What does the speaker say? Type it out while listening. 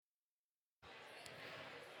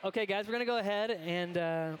Okay, guys, we're going to go ahead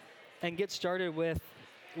and get started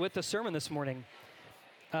with the sermon this morning.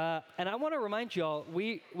 And I want to remind you all,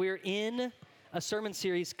 we're in a sermon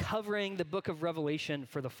series covering the book of Revelation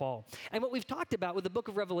for the fall. And what we've talked about with the book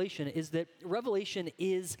of Revelation is that Revelation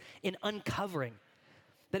is an uncovering,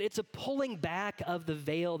 that it's a pulling back of the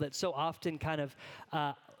veil that so often kind of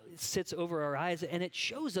sits over our eyes, and it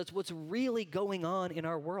shows us what's really going on in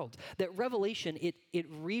our world. That Revelation,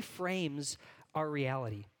 it reframes our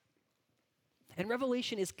reality. And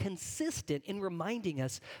Revelation is consistent in reminding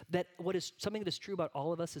us that what is something that is true about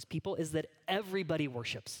all of us as people is that everybody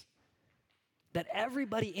worships. That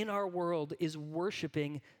everybody in our world is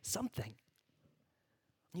worshiping something.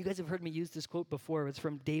 You guys have heard me use this quote before. It's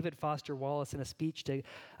from David Foster Wallace in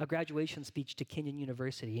a graduation speech to Kenyon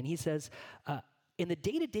University. And he says, in the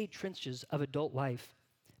day-to-day trenches of adult life,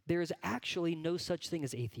 there is actually no such thing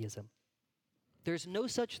as atheism. There's no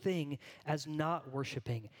such thing as not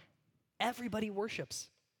worshiping. Everybody worships.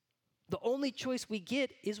 The only choice we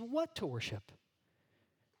get is what to worship.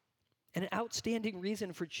 And an outstanding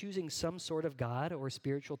reason for choosing some sort of God or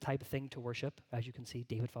spiritual type thing to worship, as you can see,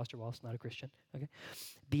 David Foster Wallace, not a Christian, okay?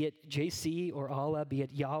 Be it JC or Allah, be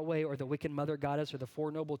it Yahweh or the Wiccan Mother Goddess or the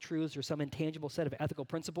Four Noble Truths or some intangible set of ethical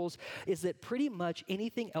principles, is that pretty much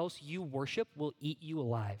anything else you worship will eat you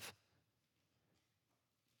alive.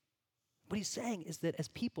 What he's saying is that as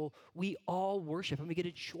people, we all worship and we get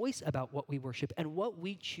a choice about what we worship, and what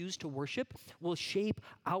we choose to worship will shape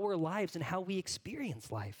our lives and how we experience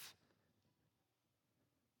life.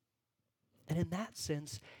 And in that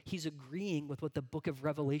sense, he's agreeing with what the book of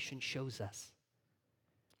Revelation shows us,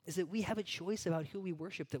 is that we have a choice about who we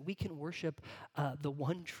worship, that we can worship the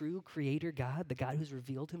one true creator God, the God who's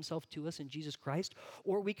revealed himself to us in Jesus Christ,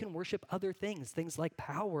 or we can worship other things like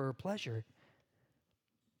power or pleasure.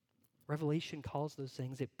 Revelation calls those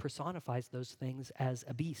things, it personifies those things as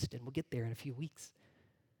a beast, and we'll get there in a few weeks.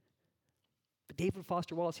 But David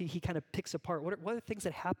Foster Wallace, he kind of picks apart what are the things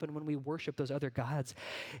that happen when we worship those other gods.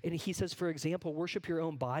 And he says, for example, worship your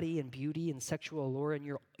own body and beauty and sexual allure,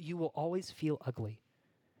 and you will always feel ugly.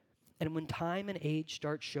 And when time and age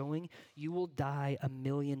start showing, you will die a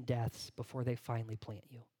million deaths before they finally plant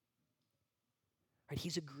you. Right?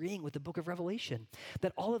 He's agreeing with the book of Revelation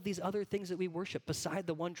that all of these other things that we worship beside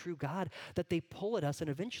the one true God, that they pull at us and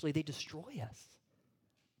eventually they destroy us.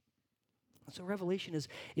 And so Revelation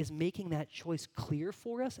is making that choice clear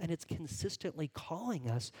for us, and it's consistently calling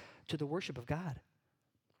us to the worship of God.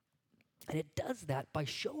 And it does that by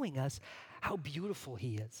showing us how beautiful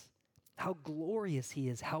he is, how glorious he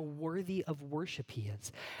is, how worthy of worship he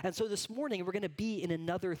is. And so this morning, we're going to be in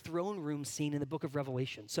another throne room scene in the book of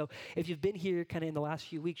Revelation. So if you've been here kind of in the last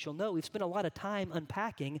few weeks, you'll know we've spent a lot of time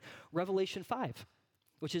unpacking Revelation 5,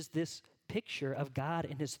 which is this picture of God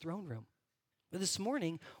in his throne room. But this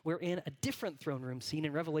morning, we're in a different throne room scene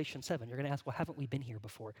in Revelation 7. You're going to ask, well, haven't we been here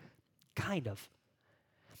before? Kind of.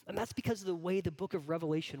 And that's because of the way the book of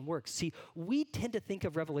Revelation works. See, we tend to think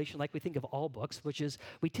of Revelation like we think of all books, which is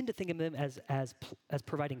we tend to think of them as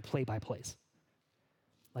providing play-by-plays.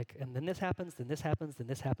 Like, and then this happens, then this happens, then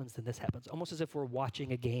this happens, then this happens, almost as if we're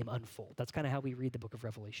watching a game unfold. That's kind of how we read the book of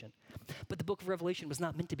Revelation. But the book of Revelation was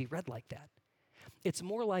not meant to be read like that. It's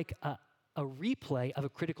more like a replay of a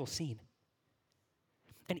critical scene.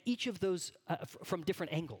 And each of those from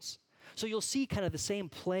different angles. So you'll see kind of the same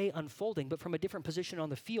play unfolding, but from a different position on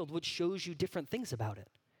the field, which shows you different things about it.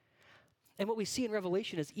 And what we see in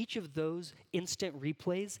Revelation is each of those instant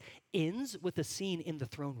replays ends with a scene in the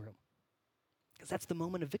throne room. Because that's the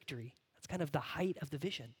moment of victory. That's kind of the height of the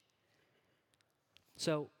vision.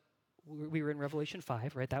 So we were in Revelation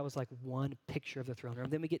 5, right? That was like one picture of the throne room.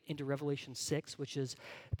 Then we get into Revelation 6, which is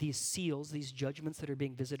these seals, these judgments that are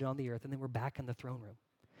being visited on the earth, and then we're back in the throne room.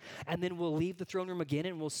 And then we'll leave the throne room again,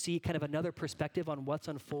 and we'll see kind of another perspective on what's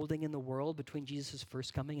unfolding in the world between Jesus'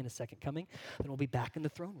 first coming and his second coming. Then we'll be back in the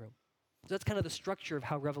throne room. So that's kind of the structure of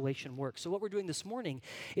how Revelation works. So what we're doing this morning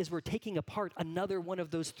is we're taking apart another one of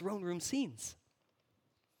those throne room scenes.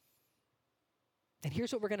 And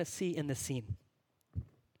here's what we're going to see in this scene.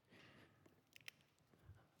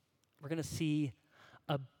 We're going to see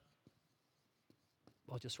I'll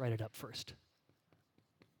just write it up first.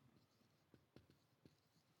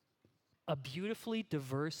 A beautifully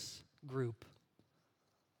diverse group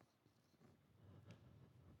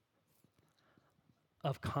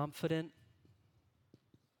of confident,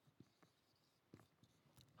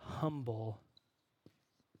 humble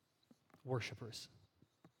worshipers.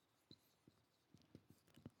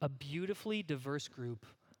 A beautifully diverse group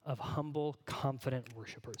of humble, confident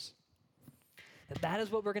worshipers. That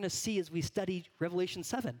is what we're going to see as we study Revelation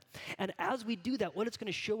 7. And as we do that, what it's going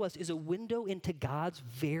to show us is a window into God's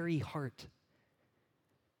very heart.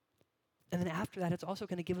 And then after that, it's also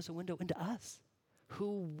going to give us a window into us,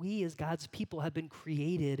 who we as God's people have been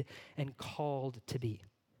created and called to be.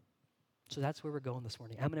 So that's where we're going this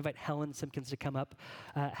morning. I'm going to invite Helen Simpkins to come up.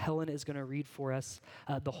 Helen is going to read for us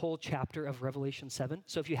the whole chapter of Revelation 7.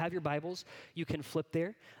 So if you have your Bibles, you can flip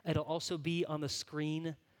there. It'll also be on the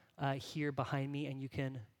screen here behind me, and you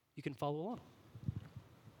can follow along.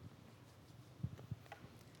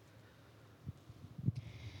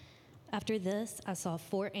 After this, I saw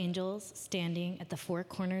 4 angels standing at the 4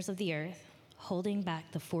 corners of the earth, holding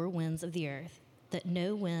back the 4 winds of the earth, that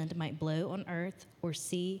no wind might blow on earth or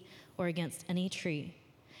sea or against any tree.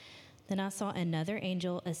 Then I saw another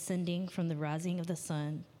angel ascending from the rising of the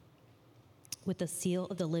sun with the seal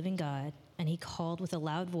of the living God, and he called with a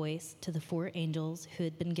loud voice to the 4 angels who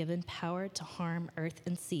had been given power to harm earth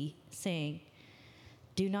and sea, saying,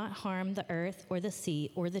 "Do not harm the earth or the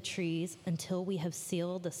sea or the trees until we have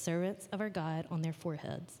sealed the servants of our God on their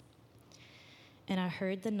foreheads." And I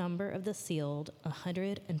heard the number of the sealed,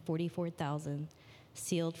 144,000,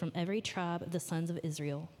 sealed from every tribe of the sons of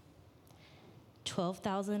Israel.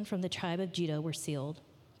 12,000 from the tribe of Judah were sealed,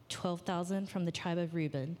 12,000 from the tribe of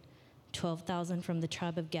Reuben, 12,000 from the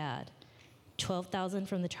tribe of Gad, 12,000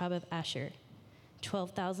 from the tribe of Asher,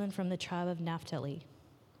 12,000 from the tribe of Naphtali,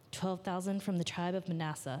 12,000 from the tribe of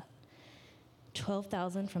Manasseh,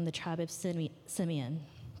 12,000 from the tribe of Simeon,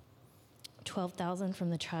 12,000 from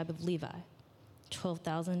the tribe of Levi,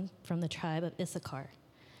 12,000 from the tribe of Issachar,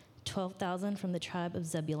 12,000 from the tribe of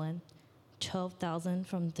Zebulun, 12,000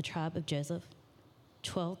 from the tribe of Joseph,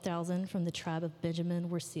 12,000 from the tribe of Benjamin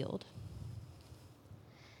were sealed.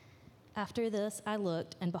 After this I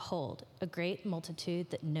looked, and behold, a great multitude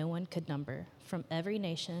that no one could number, from every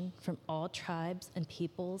nation, from all tribes and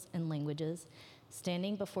peoples and languages,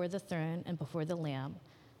 standing before the throne and before the Lamb,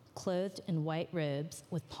 clothed in white robes,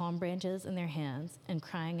 with palm branches in their hands, and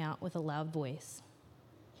crying out with a loud voice,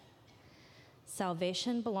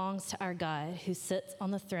 "Salvation belongs to our God, who sits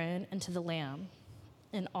on the throne, and to the Lamb."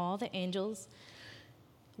 And all the angels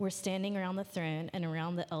were standing around the throne and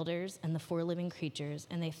around the elders and the 4 living creatures,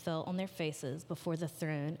 and they fell on their faces before the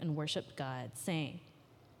throne and worshiped God, saying,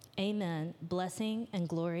 "Amen, blessing and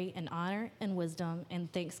glory and honor and wisdom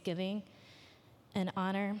and thanksgiving and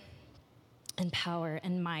honor and power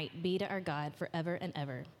and might be to our God forever and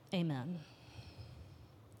ever. Amen."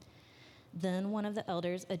 Then one of the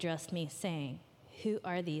elders addressed me, saying, "Who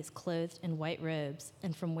are these clothed in white robes,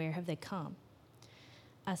 and from where have they come?"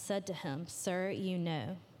 I said to him, "Sir, you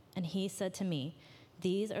know." And he said to me,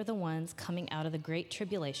 "These are the ones coming out of the great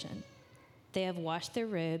tribulation. They have washed their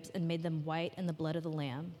robes and made them white in the blood of the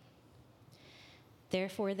Lamb.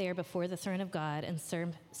 Therefore they are before the throne of God and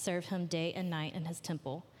serve him day and night in his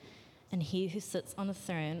temple. And he who sits on the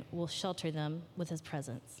throne will shelter them with his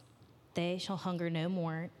presence. They shall hunger no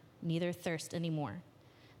more, neither thirst any more.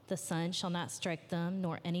 The sun shall not strike them,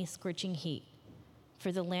 nor any scorching heat.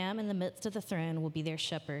 For the Lamb in the midst of the throne will be their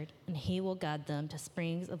shepherd, and he will guide them to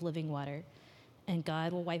springs of living water, and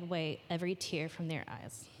God will wipe away every tear from their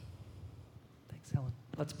eyes." Thanks, Helen.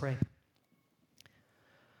 Let's pray.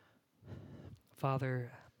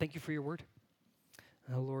 Father, thank you for your word.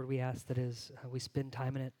 Lord, we ask that as we spend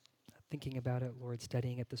time in it, thinking about it, Lord,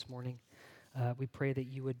 studying it this morning, we pray that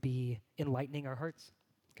you would be enlightening our hearts.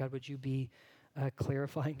 God, would you be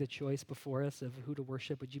clarifying the choice before us of who to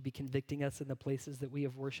worship? Would you be convicting us in the places that we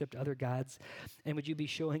have worshiped other gods? And would you be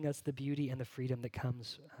showing us the beauty and the freedom that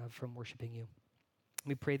comes from worshiping you?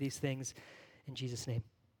 We pray these things in Jesus' name.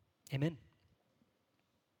 Amen.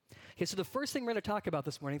 Okay, so the first thing we're going to talk about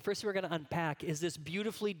this morning, first thing we're going to unpack is this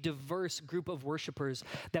beautifully diverse group of worshipers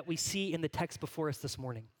that we see in the text before us this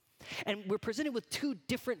morning. And we're presented with 2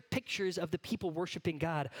 different pictures of the people worshiping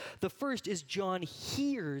God. The first is John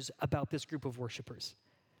hears about this group of worshipers.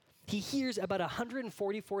 He hears about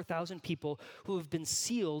 144,000 people who have been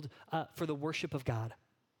sealed for the worship of God.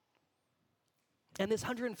 And this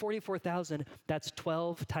 144,000, that's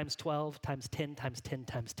 12 times 12 times 10 times 10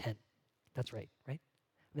 times 10. That's right? I've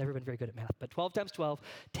never been very good at math, but 12 times 12,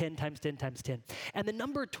 10 times 10 times 10. And the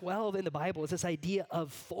number 12 in the Bible is this idea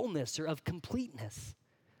of fullness or of completeness.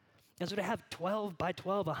 And so to have 12 by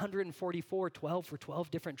 12, 144, 12 for 12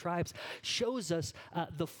 different tribes, shows us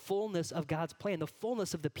the fullness of God's plan, the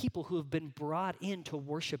fullness of the people who have been brought in to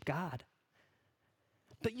worship God.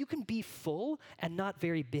 But you can be full and not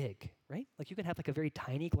very big, right? Like you can have like a very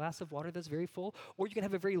tiny glass of water that's very full, or you can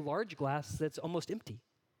have a very large glass that's almost empty.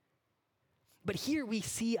 But here we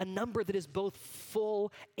see a number that is both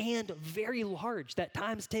full and very large, that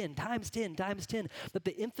times 10, times 10, times 10. But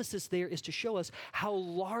the emphasis there is to show us how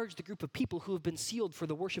large the group of people who have been sealed for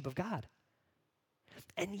the worship of God.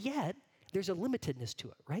 And yet, there's a limitedness to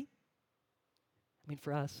it, right? I mean,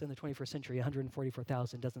 for us in the 21st century,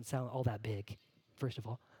 144,000 doesn't sound all that big, first of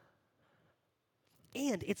all.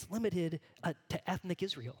 And it's limited to ethnic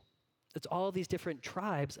Israel. It's all these different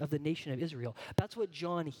tribes of the nation of Israel. That's what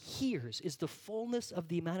John hears, is the fullness of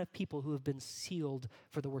the amount of people who have been sealed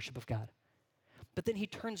for the worship of God. But then he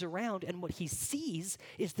turns around, and what he sees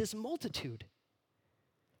is this multitude.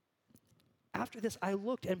 After this, I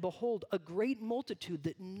looked, and behold, a great multitude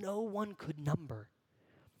that no one could number,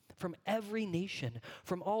 from every nation,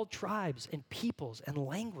 from all tribes and peoples and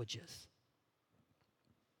languages,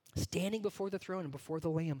 standing before the throne and before the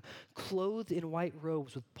Lamb, clothed in white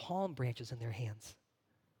robes with palm branches in their hands.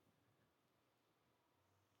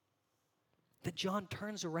 That John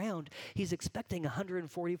turns around, he's expecting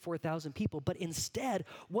 144,000 people, but instead,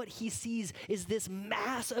 what he sees is this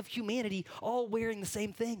mass of humanity all wearing the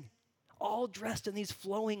same thing, all dressed in these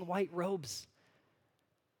flowing white robes.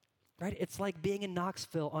 Right? It's like being in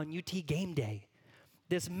Knoxville on UT game day.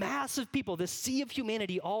 This mass of people, this sea of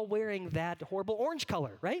humanity, all wearing that horrible orange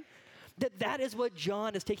color, right? That is what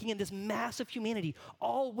John is taking in, this mass of humanity,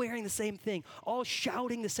 all wearing the same thing, all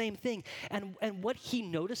shouting the same thing. And what he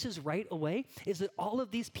notices right away is that all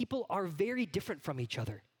of these people are very different from each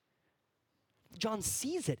other. John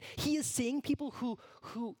sees it. He is seeing people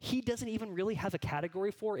who he doesn't even really have a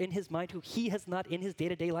category for in his mind, who he has not in his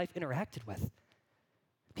day-to-day life interacted with.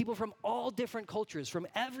 People from all different cultures, from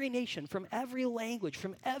every nation, from every language,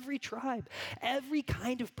 from every tribe. Every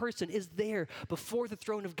kind of person is there before the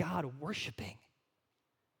throne of God worshiping.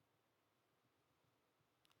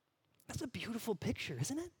 That's a beautiful picture,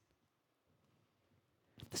 isn't it?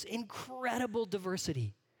 This incredible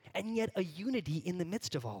diversity, and yet a unity in the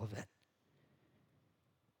midst of all of it.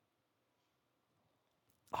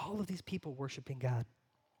 All of these people worshiping God.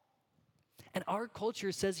 And our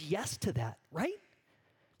culture says yes to that, right?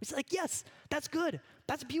 It's like, yes, that's good.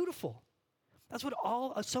 That's beautiful. That's what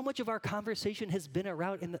so much of our conversation has been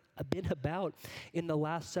about in the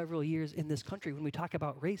last several years in this country when we talk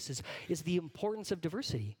about race is the importance of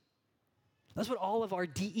diversity. That's what all of our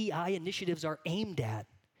DEI initiatives are aimed at,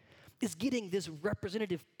 is getting this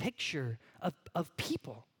representative picture of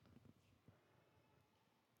people.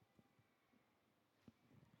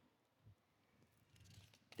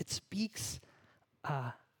 It speaks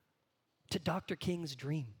to Dr. King's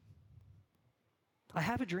dream. I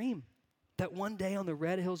have a dream that one day on the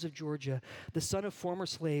red hills of Georgia, the son of former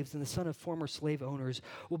slaves and the son of former slave owners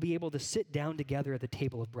will be able to sit down together at the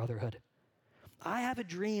table of brotherhood. I have a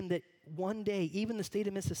dream that one day, even the state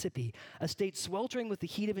of Mississippi, a state sweltering with the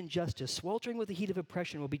heat of injustice, sweltering with the heat of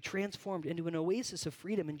oppression, will be transformed into an oasis of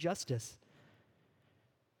freedom and justice.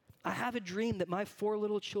 I have a dream that my 4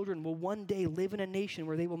 little children will one day live in a nation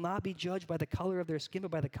where they will not be judged by the color of their skin,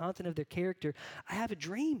 but by the content of their character. I have a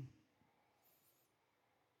dream.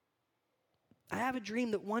 I have a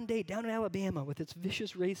dream that one day down in Alabama, with its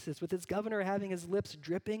vicious racists, with its governor having his lips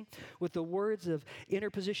dripping with the words of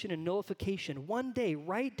interposition and nullification, one day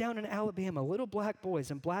right down in Alabama, little black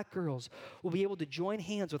boys and black girls will be able to join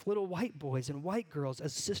hands with little white boys and white girls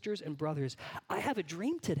as sisters and brothers. I have a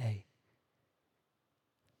dream today.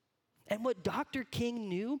 And what Dr. King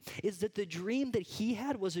knew is that the dream that he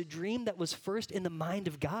had was a dream that was first in the mind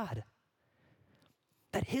of God.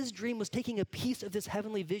 That his dream was taking a piece of this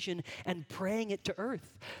heavenly vision and praying it to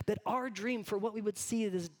earth. That our dream for what we would see,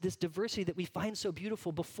 this diversity that we find so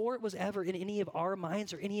beautiful, before it was ever in any of our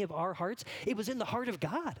minds or any of our hearts, it was in the heart of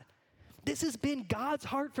God. This has been God's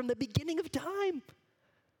heart from the beginning of time.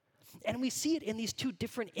 And we see it in these 2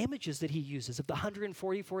 different images that he uses of the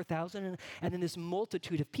 144,000 and then this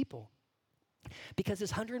multitude of people. Because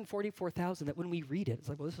this 144,000, that when we read it, it's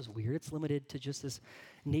like, well, this is weird. It's limited to just this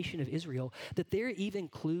nation of Israel. That there are even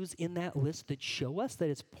clues in that list that show us that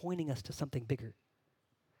it's pointing us to something bigger.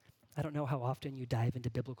 I don't know how often you dive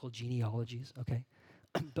into biblical genealogies, okay?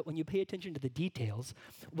 But when you pay attention to the details,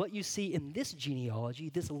 what you see in this genealogy,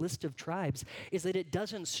 this list of tribes, is that it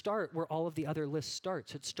doesn't start where all of the other lists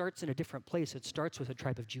starts. It starts in a different place. It starts with the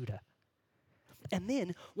tribe of Judah. And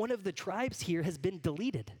then one of the tribes here has been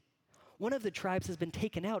deleted. One of the tribes has been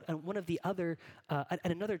taken out, and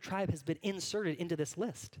another tribe has been inserted into this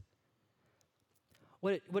list.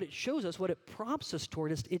 What it shows us, what it prompts us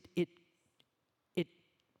toward is it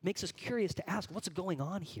makes us curious to ask, what's going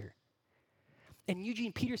on here? And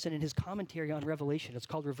Eugene Peterson, in his commentary on Revelation, it's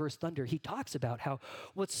called Reverse Thunder, he talks about how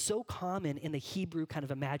what's so common in the Hebrew kind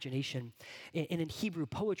of imagination and in Hebrew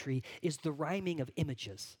poetry is the rhyming of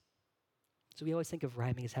images. So we always think of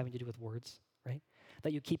rhyming as having to do with words, right?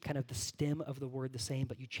 That you keep kind of the stem of the word the same,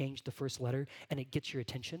 but you change the first letter and it gets your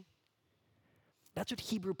attention. That's what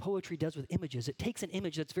Hebrew poetry does with images. It takes an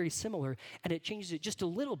image that's very similar and it changes it just a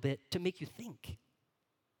little bit to make you think.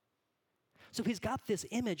 So he's got this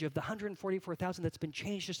image of the 144,000 that's been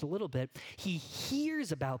changed just a little bit. He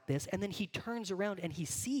hears about this, and then he turns around and he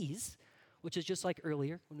sees, which is just like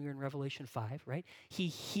earlier when we were in Revelation 5, right? He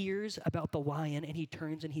hears about the lion, and he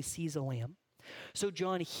turns and he sees a lamb. So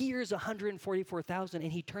John hears 144,000,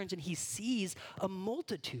 and he turns and he sees a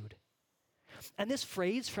multitude. And this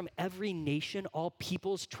phrase, from every nation, all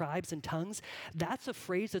peoples, tribes, and tongues, that's a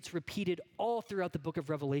phrase that's repeated all throughout the book of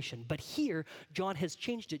Revelation. But here, John has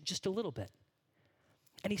changed it just a little bit.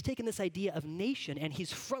 And he's taken this idea of nation and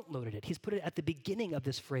he's front-loaded it. He's put it at the beginning of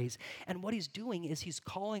this phrase. And what he's doing is he's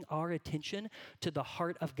calling our attention to the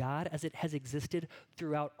heart of God as it has existed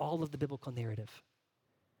throughout all of the biblical narrative.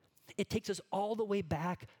 It takes us all the way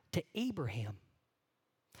back to Abraham.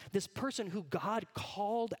 This person who God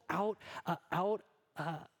called out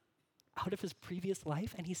of his previous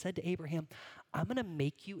life, and he said to Abraham, I'm going to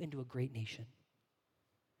make you into a great nation.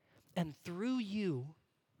 And through you,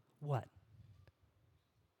 what?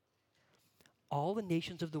 All the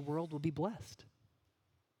nations of the world will be blessed.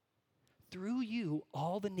 Through you,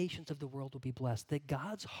 all the nations of the world will be blessed. That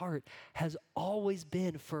God's heart has always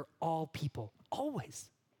been for all people, always.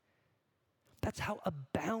 That's how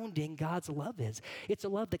abounding God's love is. It's a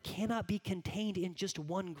love that cannot be contained in just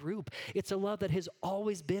one group. It's a love that has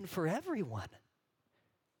always been for everyone.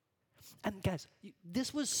 And guys,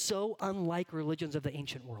 this was so unlike religions of the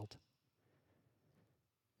ancient world.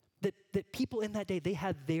 That people in that day, they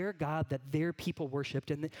had their God that their people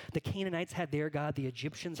worshiped. And the Canaanites had their God, the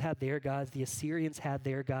Egyptians had their gods, the Assyrians had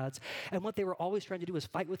their gods. And what they were always trying to do was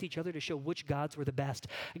fight with each other to show which gods were the best.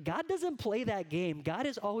 God doesn't play that game. God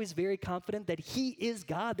is always very confident that he is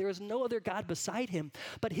God. There is no other God beside him.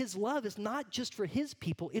 But his love is not just for his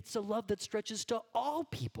people. It's a love that stretches to all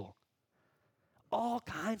people. All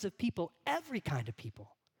kinds of people, every kind of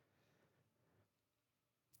people.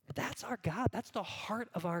 That's our God. That's the heart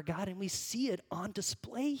of our God, and we see it on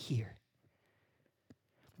display here.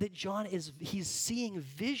 That John he's seeing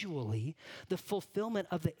visually the fulfillment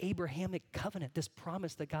of the Abrahamic covenant, this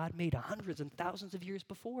promise that God made hundreds and thousands of years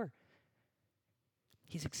before.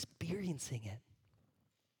 He's experiencing it.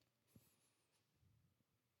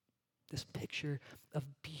 This picture of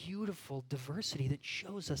beautiful diversity that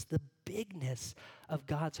shows us the bigness of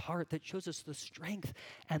God's heart, that shows us the strength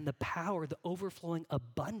and the power, the overflowing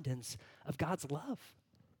abundance of God's love.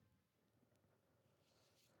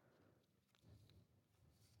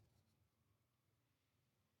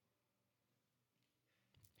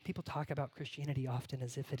 People talk about Christianity often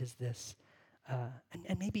as if it is this,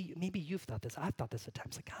 and maybe you've thought this, I've thought this at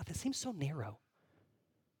times, like, God, this seems so narrow,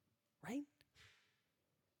 right?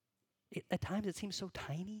 At times it seems so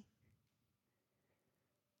tiny.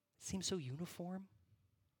 It seems so uniform.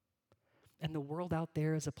 And the world out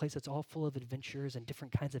there is a place that's all full of adventures and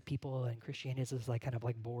different kinds of people, and Christianity is this kind of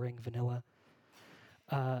boring, vanilla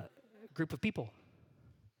group of people.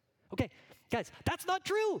 Okay, guys, that's not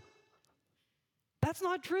true. That's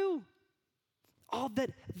not true. All that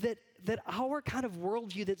our kind of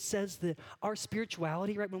worldview that says that our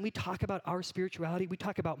spirituality, right? When we talk about our spirituality, we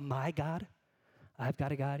talk about my God. I've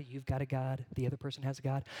got a God, you've got a God, the other person has a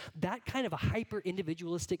God. That kind of a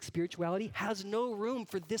hyper-individualistic spirituality has no room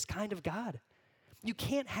for this kind of God. You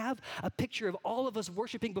can't have a picture of all of us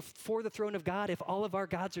worshiping before the throne of God if all of our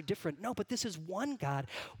gods are different. No, but this is one God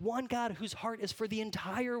whose heart is for the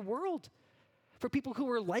entire world, for people who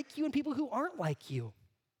are like you and people who aren't like you.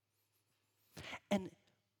 And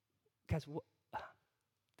guys,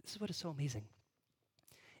 this is what is so amazing,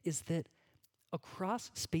 is that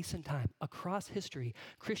across space and time, across history,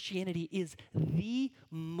 Christianity is the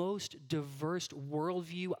most diverse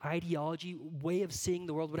worldview, ideology, way of seeing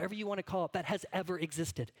the world, whatever you want to call it, that has ever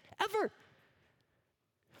existed. Ever.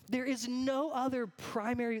 There is no other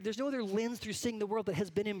there's no other lens through seeing the world that has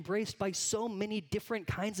been embraced by so many different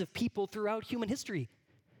kinds of people throughout human history.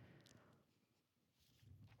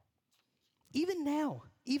 Even now,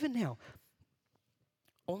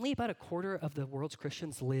 only about a quarter of the world's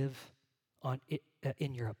Christians live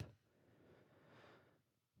in Europe.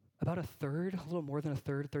 About a third, a little more than a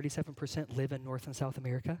third, 37% live in North and South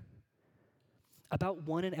America. About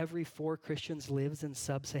 1 in every 4 Christians lives in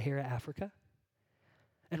sub-Saharan Africa.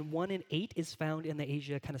 And 1 in 8 is found in the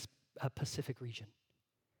Asia kind of Pacific region.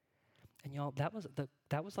 And y'all, that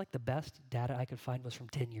was like the best data I could find was from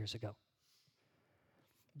 10 years ago.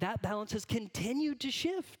 That balance has continued to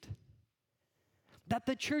shift. That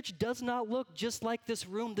the church does not look just like this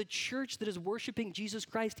room. The church that is worshiping Jesus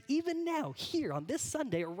Christ, even now, here on this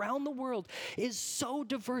Sunday, around the world, is so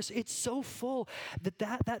diverse. It's so full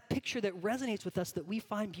that picture that resonates with us that we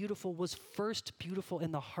find beautiful was first beautiful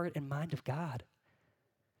in the heart and mind of God,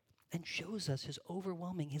 and shows us his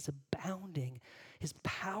overwhelming, his abounding, his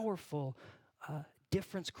powerful,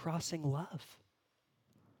 difference-crossing love.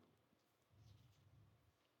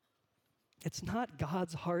 It's not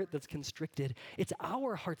God's heart that's constricted. It's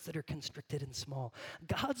our hearts that are constricted and small.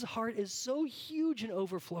 God's heart is so huge and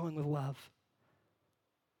overflowing with love.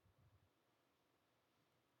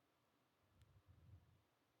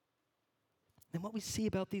 And what we see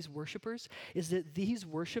about these worshipers is that these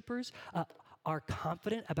worshipers are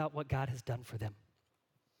confident about what God has done for them.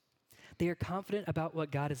 They are confident about what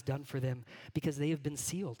God has done for them because they have been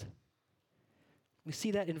sealed. We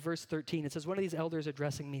see that in verse 13. It says, one of these elders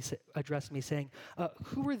addressed me saying,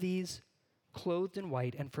 who are these clothed in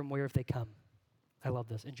white and from where have they come? I love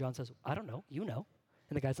this. And John says, I don't know. You know.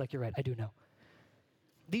 And the guy's like, you're right. I do know.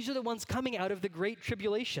 These are the ones coming out of the great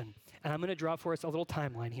tribulation. And I'm going to draw for us a little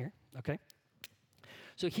timeline here, okay?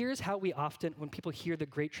 So here's how we often, when people hear the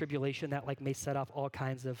great tribulation, that like may set off all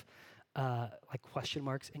kinds of like question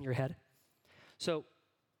marks in your head. So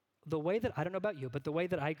the way that, I don't know about you, but the way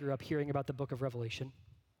that I grew up hearing about the book of Revelation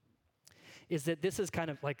is that this is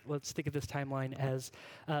kind of like, let's think of this timeline as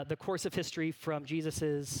the course of history from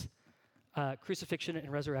Jesus's crucifixion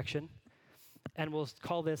and resurrection, and we'll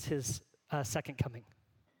call this his second coming,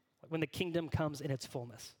 when the kingdom comes in its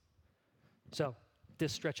fullness. So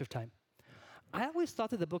this stretch of time. I always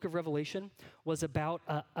thought that the book of Revelation was about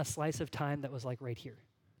a slice of time that was like right here.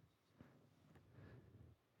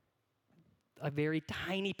 A very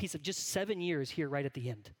tiny piece of just 7 years here right at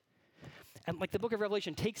the end. And like the book of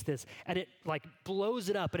Revelation takes this and it like blows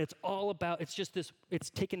it up and it's all about, it's just this,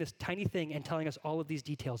 it's taking this tiny thing and telling us all of these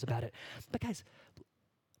details about it. But guys,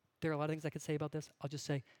 there are a lot of things I could say about this. I'll just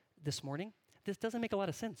say this morning, this doesn't make a lot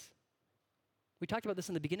of sense. We talked about this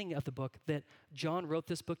in the beginning of the book, that John wrote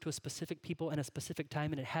this book to a specific people in a specific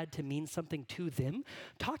time, and it had to mean something to them.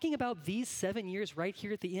 Talking about these 7 years right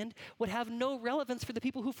here at the end would have no relevance for the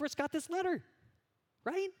people who first got this letter,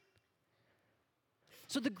 right?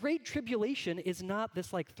 So the Great Tribulation is not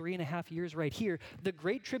this like 3.5 years right here. The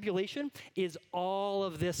Great Tribulation is all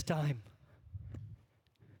of this time.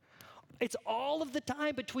 It's all of the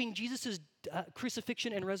time between Jesus'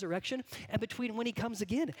 crucifixion and resurrection and between when he comes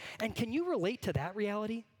again. And can you relate to that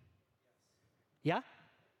reality? Yeah?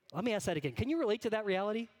 Let me ask that again. Can you relate to that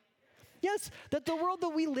reality? Yes, that the world that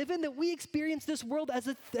we live in, that we experience this world as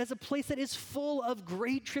a place that is full of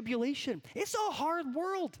great tribulation. It's a hard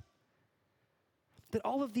world. That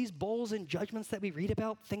all of these bowls and judgments that we read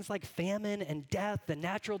about, things like famine and death and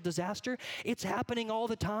natural disaster, it's happening all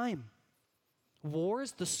the time.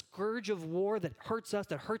 Wars, the scourge of war that hurts us,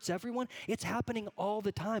 that hurts everyone, it's happening all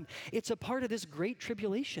the time. It's a part of this great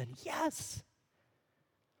tribulation, yes.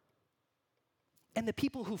 And the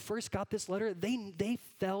people who first got this letter, they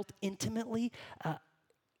felt intimately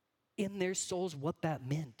in their souls what that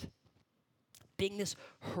meant. Being this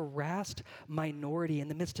harassed minority in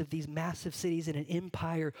the midst of these massive cities in an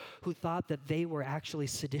empire who thought that they were actually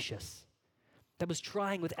seditious, that was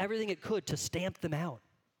trying with everything it could to stamp them out.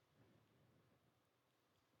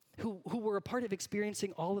 Who were a part of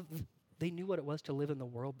experiencing they knew what it was to live in the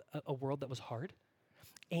world, a world that was hard,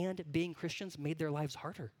 and being Christians made their lives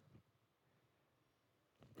harder.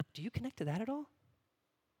 Do you connect to that at all?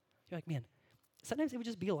 You're like, man, sometimes it would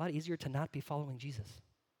just be a lot easier to not be following Jesus.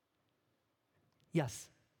 Yes,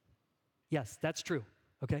 that's true,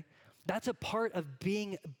 okay? That's a part of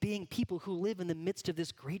being people who live in the midst of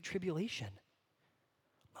this great tribulation.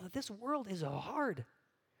 This world is hard,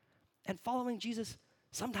 and following Jesus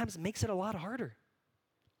sometimes makes it a lot harder.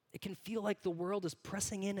 It can feel like the world is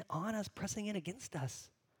pressing in on us, pressing in against us.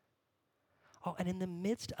 Oh, and in the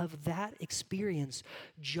midst of that experience,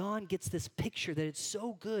 John gets this picture that it's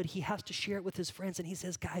so good, he has to share it with his friends, and he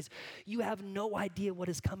says, guys, you have no idea what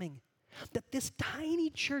is coming. That this tiny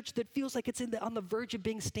church that feels like it's on the verge of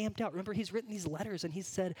being stamped out. Remember, he's written these letters, and he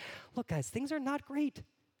said, look, guys, things are not great.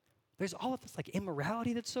 There's all of this like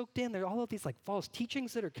immorality that's soaked in. There are all of these like false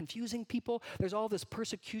teachings that are confusing people. There's all this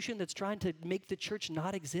persecution that's trying to make the church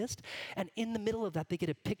not exist. And in the middle of that, they get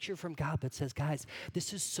a picture from God that says, guys,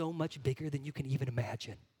 this is so much bigger than you can even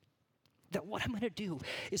imagine. That what I'm going to do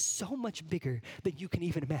is so much bigger than you can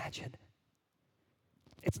even imagine.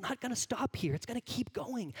 It's not going to stop here. It's going to keep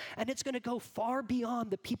going. And it's going to go far beyond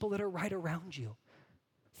the people that are right around you.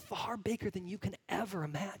 far bigger than you can ever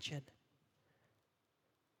imagine.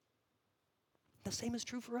 The same is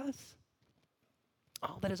true for us.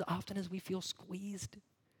 Oh, that as often as we feel squeezed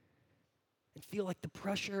and feel like the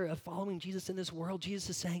pressure of following Jesus in this world, Jesus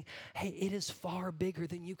is saying, hey, it is far bigger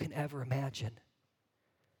than you can ever imagine.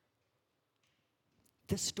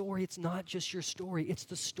 This story, it's not just your story, it's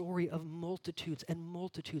the story of multitudes and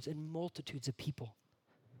multitudes and multitudes of people.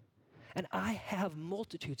 And I have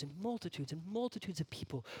multitudes and multitudes and multitudes of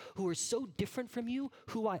people who are so different from you,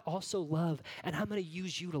 who I also love, and I'm going to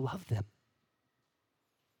use you to love them.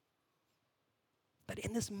 But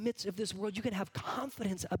in this midst of this world, you can have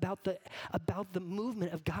confidence about the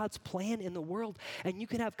movement of God's plan in the world. And you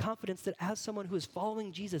can have confidence that as someone who is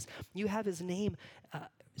following Jesus, you have his name,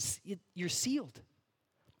 you're sealed.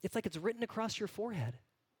 It's like it's written across your forehead.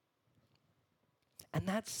 And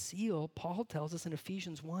that seal, Paul tells us in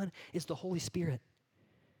Ephesians 1, is the Holy Spirit.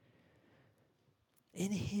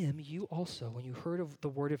 In him, you also, when you heard of the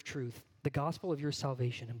word of truth, the gospel of your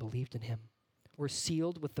salvation, and believed in him, were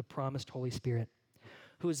sealed with the promised Holy Spirit,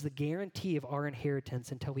 who is the guarantee of our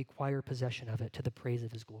inheritance until we acquire possession of it to the praise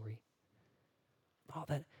of his glory. Oh,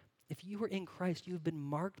 that if you are in Christ, you've been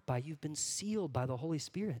marked by, you've been sealed by the Holy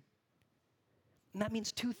Spirit. And that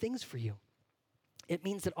means two things for you. It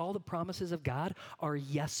means that all the promises of God are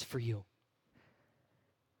yes for you.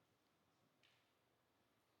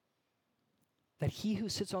 That he who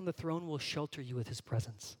sits on the throne will shelter you with his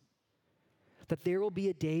presence. That there will be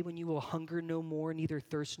a day when you will hunger no more, neither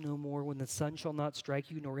thirst no more, when the sun shall not strike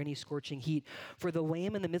you, nor any scorching heat. For the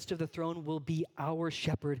Lamb in the midst of the throne will be our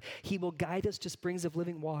shepherd. He will guide us to springs of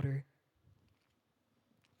living water.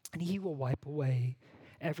 And he will wipe away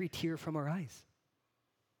every tear from our eyes.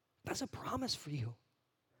 That's a promise for you.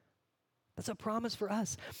 That's a promise for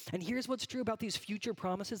us. And here's what's true about these future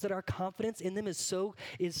promises, that our confidence in them is so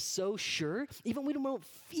sure, even when we don't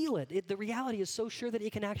feel it. The reality is so sure that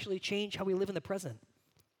it can actually change how we live in the present.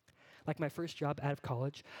 Like my first job out of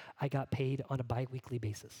college, I got paid on a bi-weekly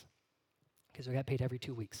basis because I got paid every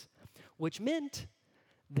 2 weeks, which meant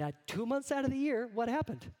that 2 months out of the year, what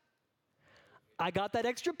happened? I got that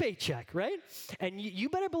extra paycheck, right? And you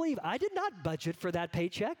better believe I did not budget for that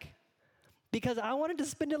paycheck because I wanted to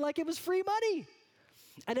spend it like it was free money.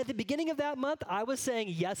 And at the beginning of that month, I was saying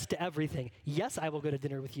yes to everything. Yes, I will go to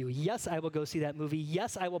dinner with you. Yes, I will go see that movie.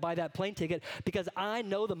 Yes, I will buy that plane ticket because I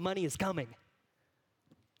know the money is coming,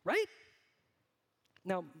 right?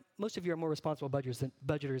 Now, most of you are more responsible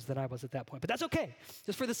budgeters than I was at that point, but that's okay.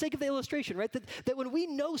 Just for the sake of the illustration, right? That when we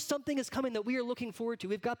know something is coming that we are looking forward to,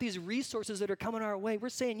 we've got these resources that are coming our way, we're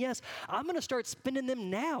saying, yes, I'm going to start spending them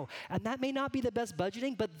now. And that may not be the best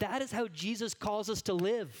budgeting, but that is how Jesus calls us to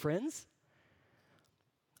live, friends.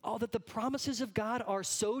 Oh, that the promises of God are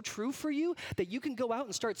so true for you that you can go out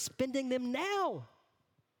and start spending them now.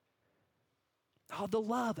 Oh, the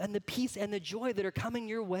love and the peace and the joy that are coming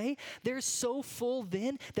your way, they're so full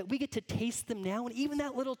then that we get to taste them now. And even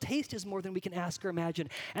that little taste is more than we can ask or imagine.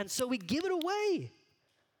 And so we give it away.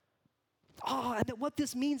 Oh, and that what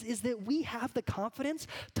this means is that we have the confidence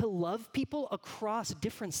to love people across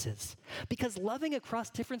differences. Because loving across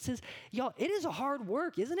differences, y'all, it is a hard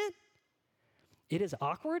work, isn't it? It is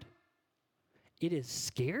awkward. It is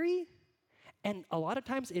scary. And a lot of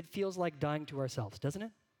times it feels like dying to ourselves, doesn't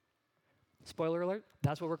it? Spoiler alert,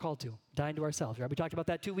 that's what we're called to, dying to ourselves, right? We talked about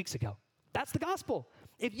that 2 weeks ago. That's the gospel.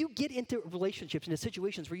 If you get into relationships, into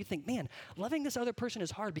situations where you think, man, loving this other person is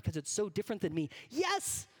hard because it's so different than me,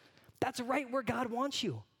 yes, that's right where God wants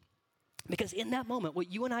you. Because in that moment,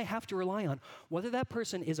 what you and I have to rely on, whether that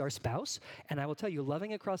person is our spouse, and I will tell you,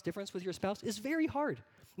 loving across difference with your spouse is very hard.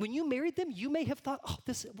 When you married them, you may have thought, oh,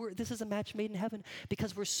 this is a match made in heaven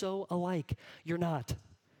because we're so alike. You're not.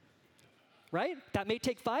 Right? That may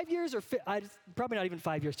take 5 years or probably not even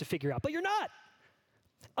 5 years to figure out, but you're not.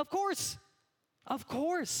 Of course,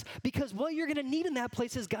 because what you're going to need in that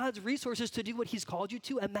place is God's resources to do what he's called you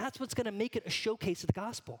to, and that's what's going to make it a showcase of the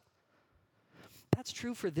gospel. That's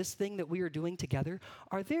true for this thing that we are doing together.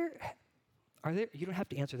 Are there, you don't have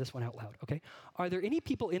to answer this one out loud, okay? Are there any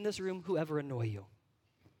people in this room who ever annoy you?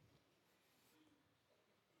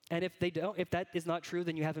 And if that is not true,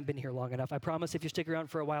 then you haven't been here long enough. I promise if you stick around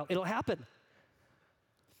for a while, it'll happen.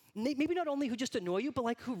 Maybe not only who just annoy you, but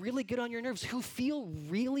like who really get on your nerves, who feel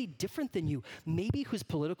really different than you. Maybe whose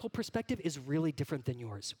political perspective is really different than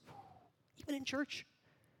yours. Even in church.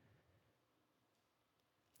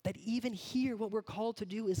 That even here, what we're called to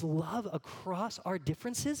do is love across our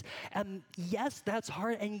differences. And yes, that's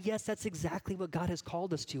hard. And yes, that's exactly what God has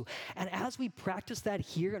called us to. And as we practice that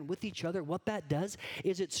here and with each other, what that does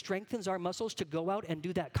is it strengthens our muscles to go out and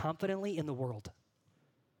do that confidently in the world.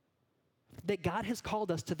 That God has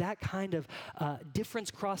called us to that kind of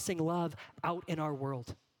difference-crossing love out in our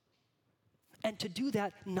world. And to do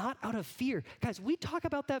that not out of fear. Guys, we talk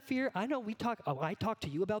about that fear. I know I talk to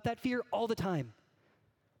you about that fear all the time.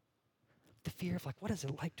 The fear of what is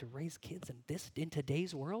it like to raise kids in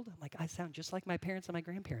today's world? I'm like, I sound just like my parents and my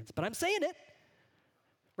grandparents, but I'm saying it.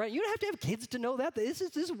 Right? You don't have to have kids to know that.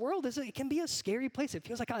 This world it can be a scary place. It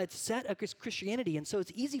feels like it's set against Christianity. And so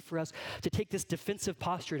it's easy for us to take this defensive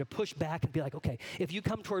posture to push back and be like, okay, if you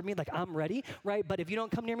come toward me, I'm ready, right? But if you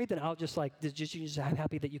don't come near me, then I'll I'm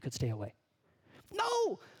happy that you could stay away.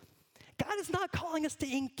 No! God is not calling us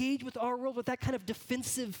to engage with our world with that kind of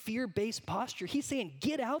defensive, fear-based posture. He's saying,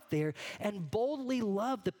 get out there and boldly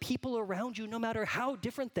love the people around you, no matter how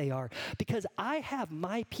different they are, because I have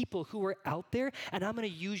my people who are out there, and I'm going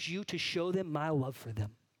to use you to show them my love for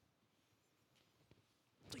them.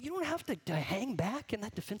 So you don't have to hang back in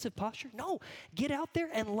that defensive posture. No, get out there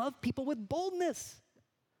and love people with boldness.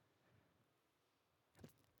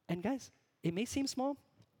 And guys, it may seem small,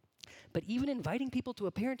 but even inviting people to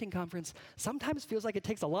a parenting conference sometimes feels like it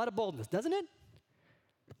takes a lot of boldness, doesn't it?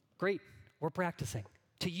 Great, we're practicing.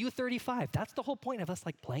 To U35, that's the whole point of us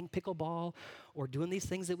playing pickleball or doing these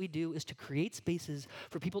things that we do, is to create spaces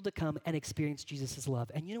for people to come and experience Jesus'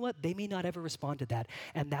 love. And you know what? They may not ever respond to that,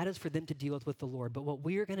 and that is for them to deal with the Lord. But what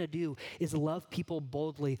we're going to do is love people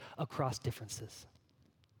boldly across differences.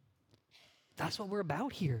 That's what we're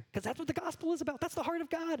about here, because that's what the gospel is about. That's the heart of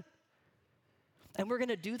God. And we're going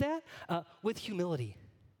to do that with humility.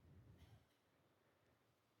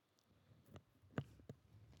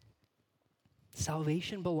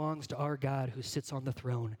 Salvation belongs to our God who sits on the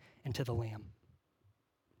throne and to the Lamb.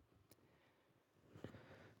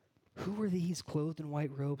 Who are these clothed in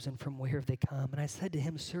white robes, and from where have they come? And I said to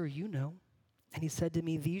him, Sir, you know. And he said to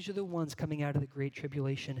me, These are the ones coming out of the great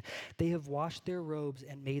tribulation. They have washed their robes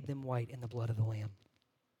and made them white in the blood of the Lamb.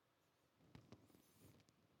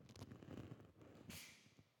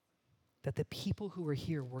 That the people who are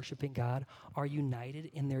here worshiping God are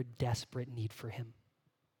united in their desperate need for him.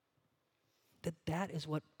 That is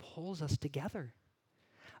what pulls us together.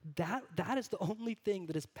 That is the only thing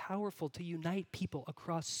that is powerful to unite people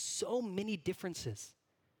across so many differences.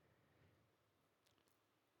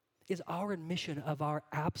 Is our admission of our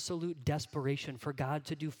absolute desperation for God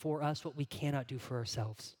to do for us what we cannot do for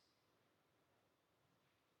ourselves.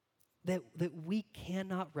 That we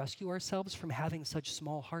cannot rescue ourselves from having such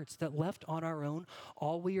small hearts, that left on our own,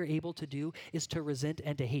 all we are able to do is to resent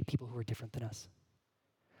and to hate people who are different than us.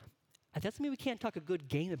 That doesn't mean we can't talk a good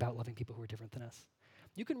game about loving people who are different than us.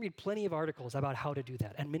 You can read plenty of articles about how to do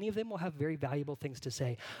that, and many of them will have very valuable things to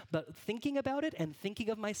say. But thinking about it and thinking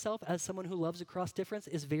of myself as someone who loves across difference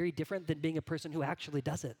is very different than being a person who actually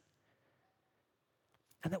does it.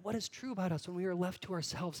 And that what is true about us when we are left to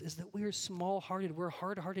ourselves is that we are small-hearted, we're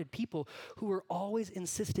hard-hearted people who are always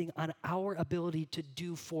insisting on our ability to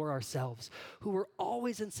do for ourselves, who are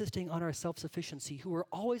always insisting on our self-sufficiency, who are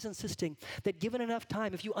always insisting that given enough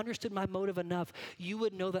time, if you understood my motive enough, you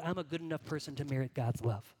would know that I'm a good enough person to merit God's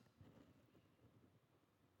love.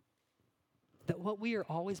 That what we are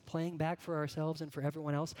always playing back for ourselves and for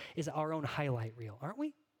everyone else is our own highlight reel, aren't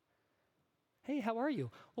we? Hey, how are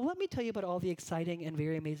you? Well, let me tell you about all the exciting and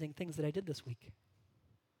very amazing things that I did this week.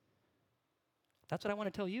 That's what I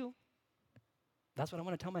want to tell you. That's what I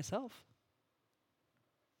want to tell myself.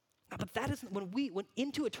 But that isn't, when we went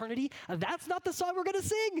into eternity, that's not the song we're going to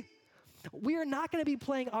sing. We are not going to be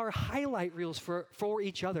playing our highlight reels for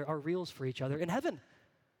each other, our reels for each other in heaven.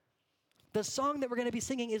 The song that we're going to be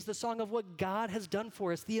singing is the song of what God has done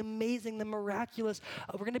for us, the amazing, the miraculous.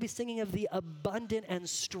 We're going to be singing of the abundant and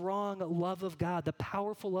strong love of God, the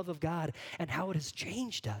powerful love of God, and how it has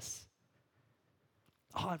changed us.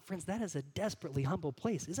 Oh, and friends, that is a desperately humble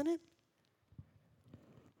place, isn't it?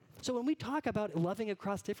 So when we talk about loving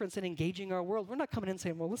across difference and engaging our world, we're not coming in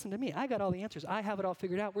saying, well, listen to me, I got all the answers. I have it all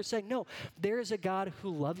figured out. We're saying, no, there is a God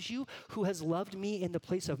who loves you, who has loved me in the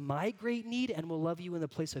place of my great need and will love you in the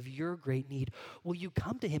place of your great need. Will you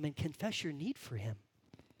come to him and confess your need for him?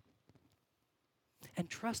 And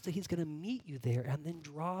trust that he's going to meet you there and then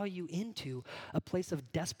draw you into a place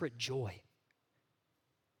of desperate joy.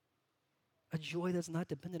 A joy that's not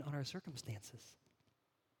dependent on our circumstances.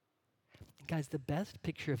 Guys, the best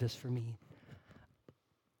picture of this for me,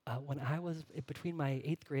 when I was between my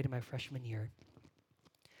 8th grade and my freshman year,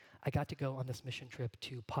 I got to go on this mission trip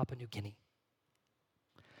to Papua New Guinea.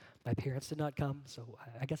 My parents did not come, so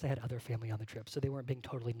I guess I had other family on the trip, so they weren't being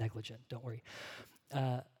totally negligent, don't worry.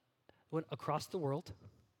 Went across the world,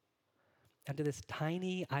 and to this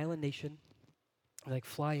tiny island nation We like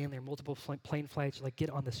fly in there, multiple plane flights, like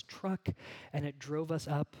get on this truck, and it drove us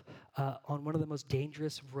up on one of the most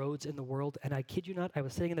dangerous roads in the world. And I kid you not, I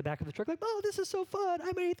was sitting in the back of the truck like, oh, this is so fun.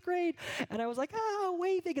 I'm in 8th grade. And I was like,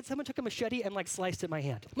 waving, and someone took a machete and like sliced at my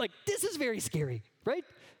hand. I'm like, this is very scary, right?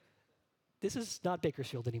 This is not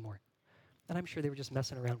Bakersfield anymore. And I'm sure they were just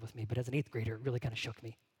messing around with me, but as an 8th grader, it really kind of shook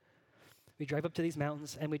me. We drive up to these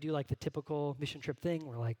mountains, and we do like the typical mission trip thing.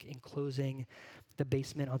 We're like enclosing the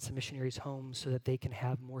basement on some missionaries' homes so that they can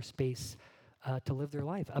have more space to live their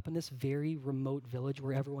life up in this very remote village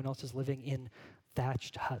where everyone else is living in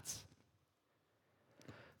thatched huts.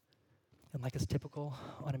 And like is typical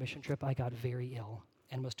on a mission trip, I got very ill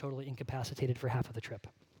and was totally incapacitated for half of the trip.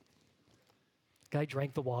 Guy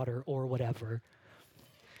drank the water or whatever.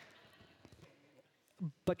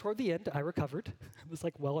 But toward the end, I recovered. I was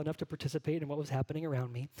like well enough to participate in what was happening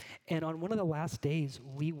around me. And on one of the last days,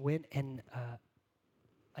 we went and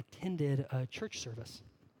attended a church service.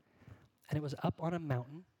 And it was up on a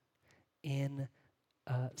mountain in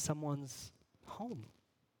someone's home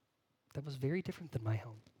that was very different than my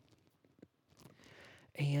home.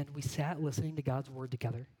 And we sat listening to God's word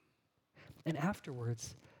together. And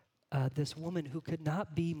afterwards, this woman who could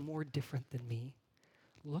not be more different than me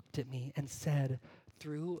looked at me and said,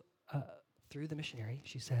 through the missionary,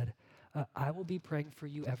 she said, I will be praying for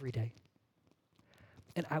you every day.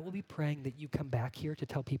 And I will be praying that you come back here to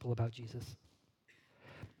tell people about Jesus.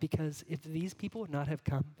 Because if these people would not have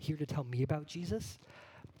come here to tell me about Jesus,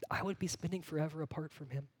 I would be spending forever apart from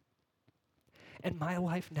him. And my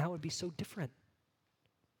life now would be so different.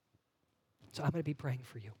 So I'm going to be praying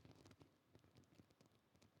for you.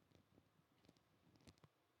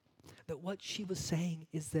 That what she was saying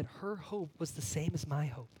is that her hope was the same as my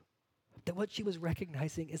hope. That what she was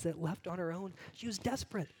recognizing is that left on her own, she was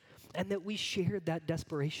desperate, and that we shared that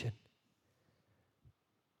desperation.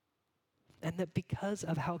 And that because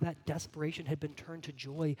of how that desperation had been turned to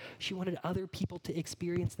joy, she wanted other people to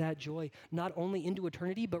experience that joy, not only into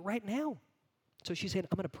eternity, but right now. So she said,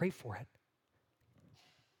 I'm going to pray for it.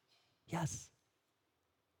 Yes.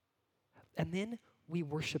 And then we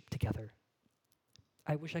worshiped together.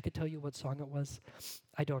 I wish I could tell you what song it was.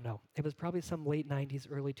 I don't know. It was probably some late 90s,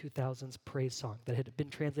 early 2000s praise song that had been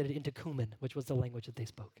translated into Kuman, which was the language that they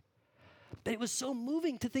spoke. But it was so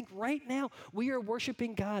moving to think right now we are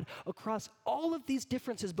worshiping God across all of these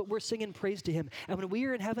differences, but we're singing praise to him. And when we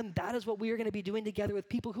are in heaven, that is what we are going to be doing together with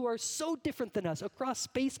people who are so different than us across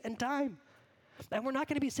space and time. And we're not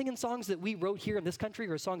going to be singing songs that we wrote here in this country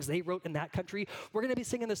or songs they wrote in that country. We're going to be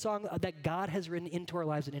singing the song that God has written into our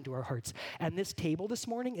lives and into our hearts. And this table this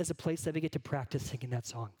morning is a place that we get to practice singing that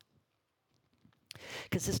song.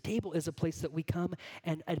 Because this table is a place that we come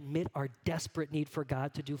and admit our desperate need for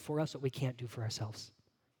God to do for us what we can't do for ourselves.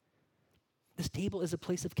 This table is a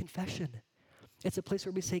place of confession. It's a place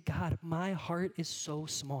where we say, God, my heart is so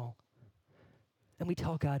small. And we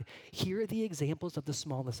tell God, here are the examples of the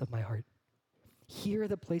smallness of my heart. Here are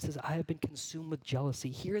the places I have been consumed with jealousy.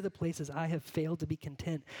 Here are the places I have failed to be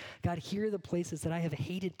content. God, here are the places that I have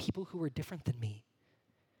hated people who are different than me.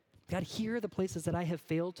 God, here are the places that I have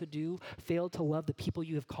failed to love the people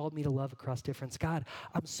you have called me to love across difference. God,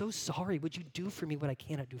 I'm so sorry. Would you do for me what I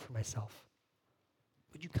cannot do for myself?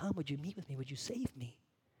 Would you come? Would you meet with me? Would you save me?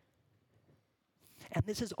 And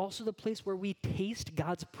this is also the place where we taste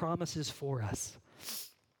God's promises for us.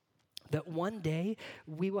 That one day,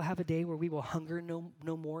 we will have a day where we will hunger no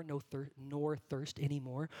more, nor thirst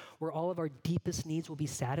anymore, where all of our deepest needs will be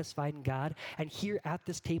satisfied in God. And here at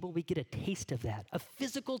this table, we get a taste of that, a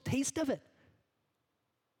physical taste of it.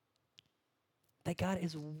 That God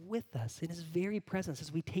is with us in his very presence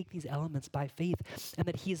as we take these elements by faith, and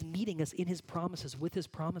that he is meeting us in his promises, with his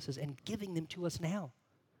promises, and giving them to us now.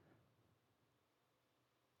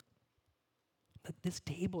 That this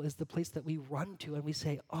table is the place that we run to and we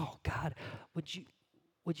say, oh God, would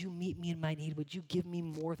you meet me in my need? Would you give me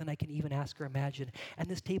more than I can even ask or imagine? And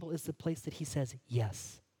this table is the place that he says,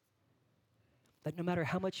 yes. That no matter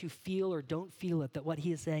how much you feel or don't feel it, that what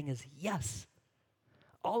he is saying is yes.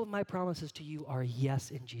 All of my promises to you are yes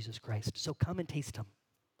in Jesus Christ. So come and taste them.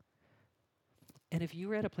 And if you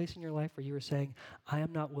were at a place in your life where you were saying, I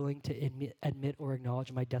am not willing to admit or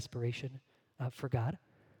acknowledge my desperation for God,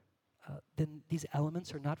 then these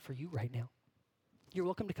elements are not for you right now. You're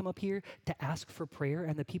welcome to come up here to ask for prayer,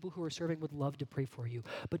 and the people who are serving would love to pray for you.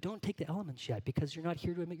 But don't take the elements yet, because you're not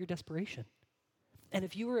here to admit your desperation. And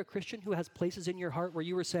if you are a Christian who has places in your heart where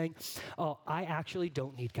you were saying, oh, I actually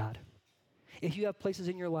don't need God. If you have places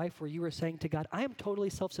in your life where you are saying to God, I am totally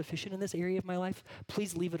self-sufficient in this area of my life,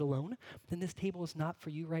 please leave it alone, then this table is not for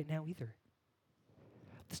you right now either.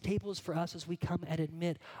 This table is for us as we come and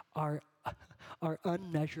admit our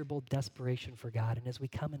unmeasurable desperation for God, and as we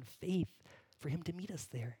come in faith for him to meet us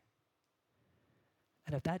there.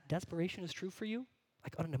 And if that desperation is true for you,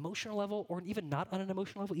 like on an emotional level or even not on an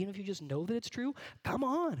emotional level, even if you just know that it's true, come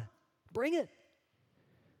on, bring it.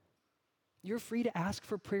 You're free to ask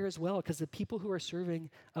for prayer as well, because the people who are serving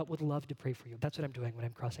would love to pray for you. That's what I'm doing when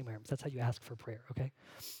I'm crossing my arms. That's how you ask for prayer, okay?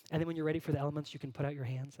 And then when you're ready for the elements, you can put out your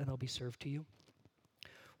hands and they'll be served to you.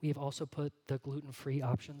 We have also put the gluten-free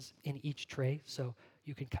options in each tray, so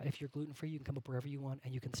you can, if you're gluten-free, you can come up wherever you want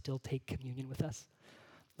and you can still take communion with us.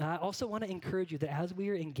 I also want to encourage you that as we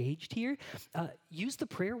are engaged here, use the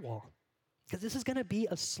prayer wall, because this is going to be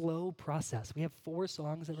a slow process. We have 4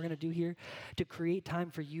 songs that we're going to do here to create time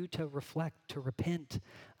for you to reflect, to repent,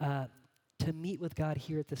 to meet with God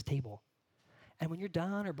here at this table. And when you're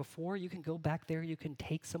done or before, you can go back there, you can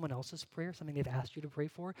take someone else's prayer, something they've asked you to pray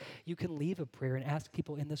for. You can leave a prayer and ask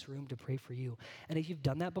people in this room to pray for you. And if you've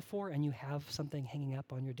done that before and you have something hanging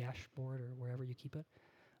up on your dashboard or wherever you keep it,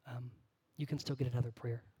 you can still get another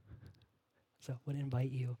prayer. So I would invite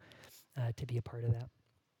you to be a part of that.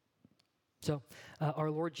 So our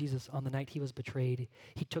Lord Jesus, on the night he was betrayed,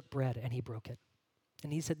 he took bread and he broke it.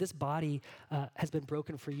 And he said, this body has been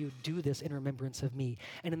broken for you. Do this in remembrance of me.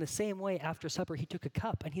 And in the same way, after supper, he took a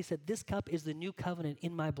cup and he said, this cup is the new covenant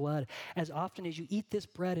in my blood. As often as you eat this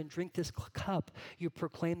bread and drink this cup, you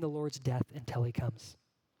proclaim the Lord's death until he comes.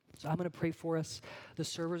 So I'm going to pray for us. The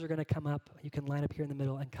servers are going to come up. You can line up here in the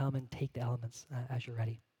middle and come and take the elements as you're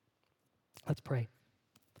ready. Let's pray.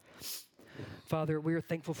 Father, we are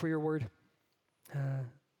thankful for your word.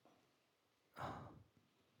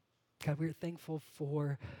 God, we're thankful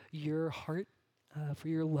for your heart, for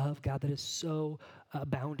your love, God, that is so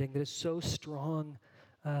abounding, that is so strong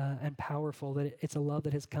and powerful, that it's a love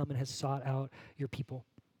that has come and has sought out your people.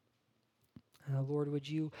 Lord, would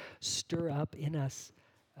you stir up in us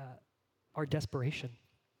our desperation?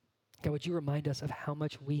 God, would you remind us of how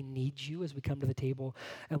much we need you as we come to the table?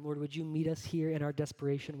 And Lord, would you meet us here in our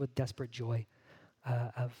desperation with desperate joy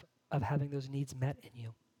of having those needs met in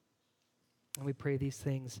you? And we pray these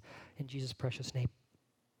things in Jesus' precious name.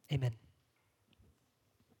 Amen.